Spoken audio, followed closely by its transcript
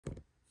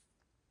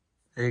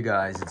Hey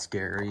guys, it's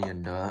Gary,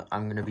 and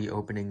I'm gonna be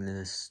opening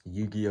this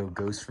Yu-Gi-Oh!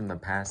 Ghost from the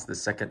Past, the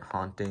second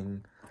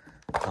haunting,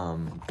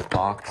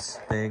 box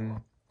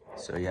thing.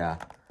 So yeah,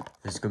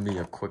 this is gonna be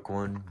a quick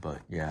one,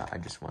 but yeah, I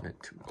just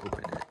wanted to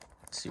open it,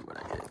 see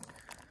what I get.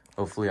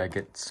 Hopefully I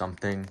get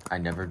something. I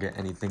never get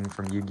anything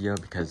from Yu-Gi-Oh!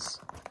 Because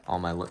all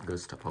my luck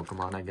goes to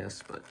Pokemon, I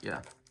guess, but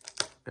yeah.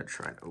 Gonna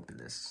try and open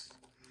this.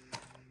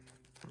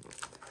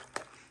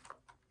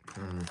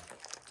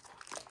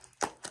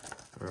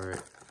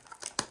 Alright.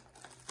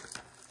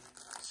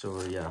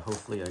 So yeah,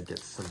 hopefully I get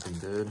something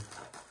good.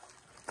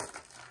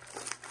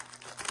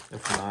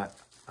 If not,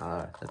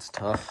 that's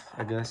tough,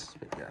 I guess.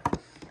 But yeah,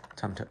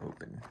 time to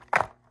open.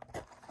 How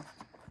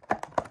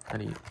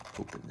do you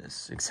open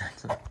this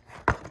exactly?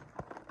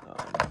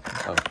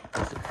 Oh,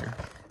 right here.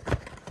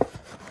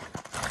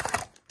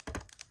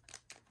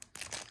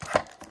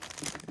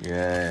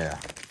 Yeah.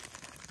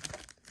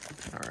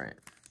 Alright.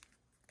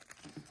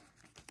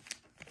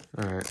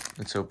 Alright,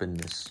 let's open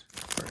this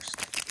first.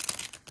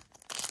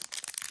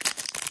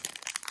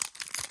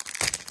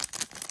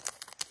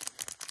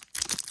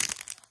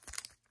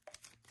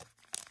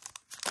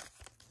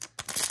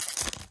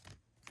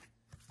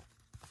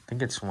 I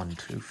think it's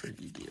 1-2 for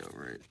Yu-Gi-Oh,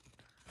 right?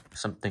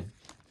 Something.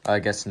 I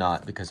guess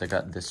not, because I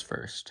got this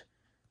first.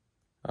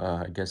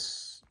 I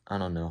guess, I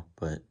don't know,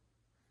 but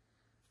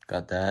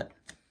got that.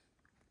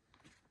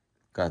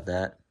 Got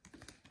that.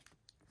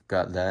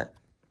 Got that.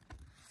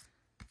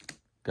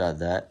 Got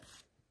that.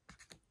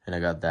 And I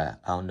got that.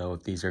 I don't know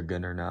if these are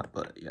good or not,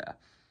 but yeah.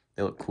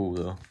 They look cool,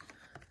 though.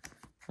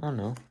 I don't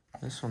know.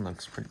 This one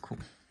looks pretty cool.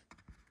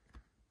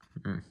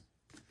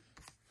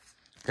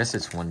 Guess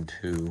it's 1,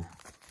 2,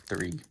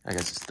 3. I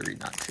guess it's 3,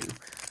 not 2.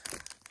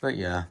 But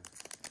yeah.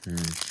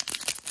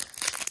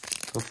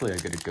 Hopefully I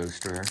get a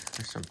ghost rare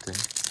or something.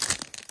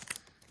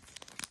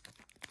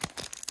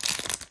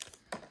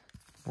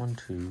 1,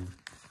 2,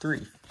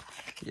 3.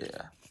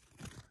 Yeah.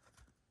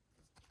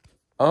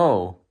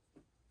 Oh.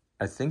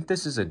 I think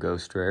this is a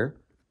ghost rare.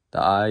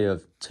 The Eye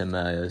of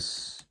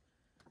Timaeus.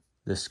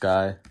 This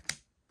guy.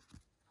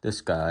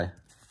 This guy.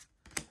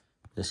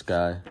 This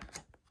guy.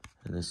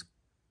 And this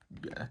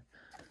guy.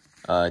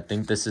 I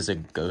think this is a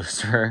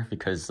ghost rare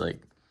because,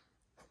 like,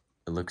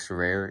 it looks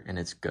rare and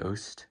it's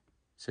ghost.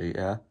 So,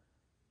 yeah.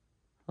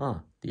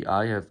 Oh, the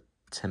Eye of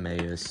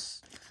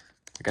Timaeus.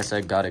 I guess I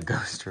got a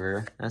ghost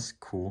rare. That's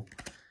cool.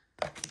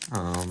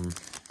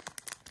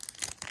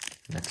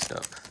 Next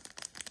up.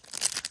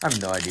 I have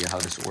no idea how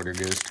this order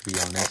goes, to be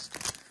honest.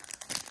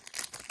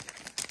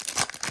 I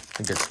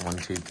think it's 1,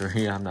 2,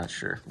 3. I'm not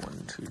sure.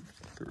 1, 2,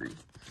 3.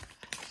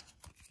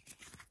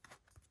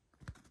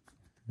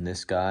 And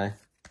this guy.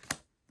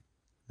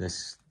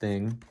 This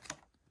thing.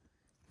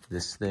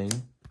 This thing.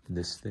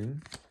 This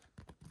thing.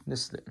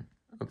 This thing.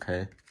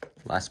 Okay.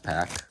 Last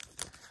pack.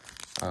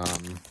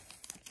 1,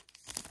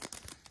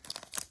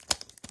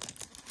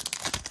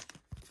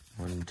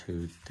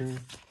 2, 3.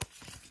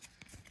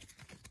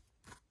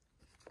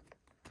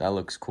 That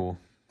looks cool.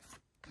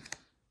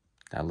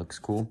 That looks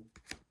cool.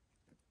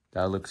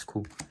 That looks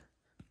cool.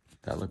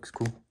 That looks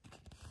cool.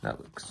 That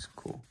looks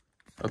cool.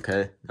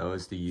 Okay, that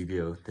was the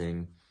Yu-Gi-Oh!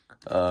 Thing.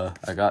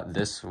 I got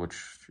this,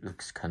 which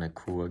looks kind of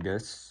cool, I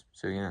guess.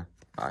 So yeah,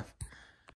 bye.